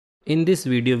In this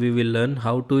video, we will learn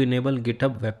how to enable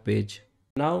GitHub web page.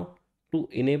 Now, to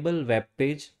enable web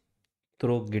page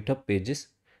through GitHub Pages,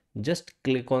 just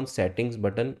click on Settings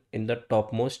button in the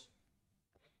topmost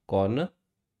corner.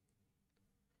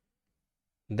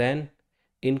 Then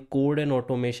in Code and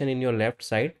Automation in your left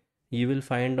side, you will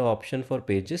find the option for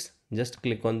Pages. Just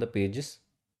click on the Pages.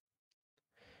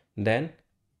 Then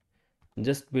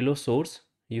just below Source,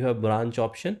 you have Branch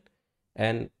option,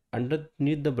 and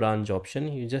underneath the branch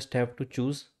option, you just have to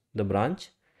choose the branch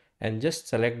and just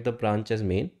select the branch as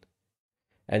main,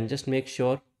 and just make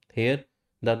sure here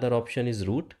the other option is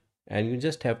root, and you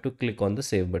just have to click on the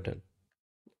save button.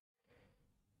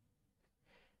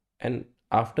 And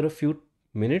after a few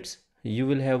minutes, you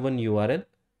will have one URL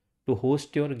to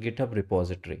host your GitHub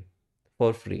repository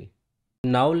for free.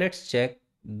 Now let's check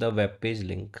the web page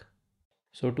link.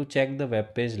 So to check the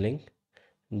web page link,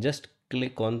 just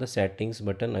click on the settings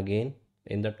button again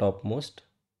in the topmost.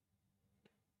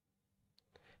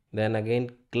 Then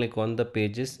again click on the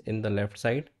pages in the left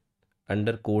side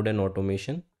under code and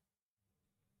automation.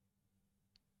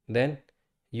 Then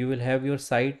you will have your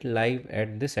site live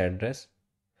at this address.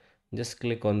 Just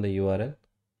click on the URL,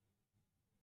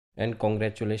 and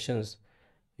congratulations,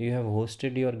 you have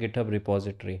hosted your GitHub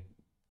repository.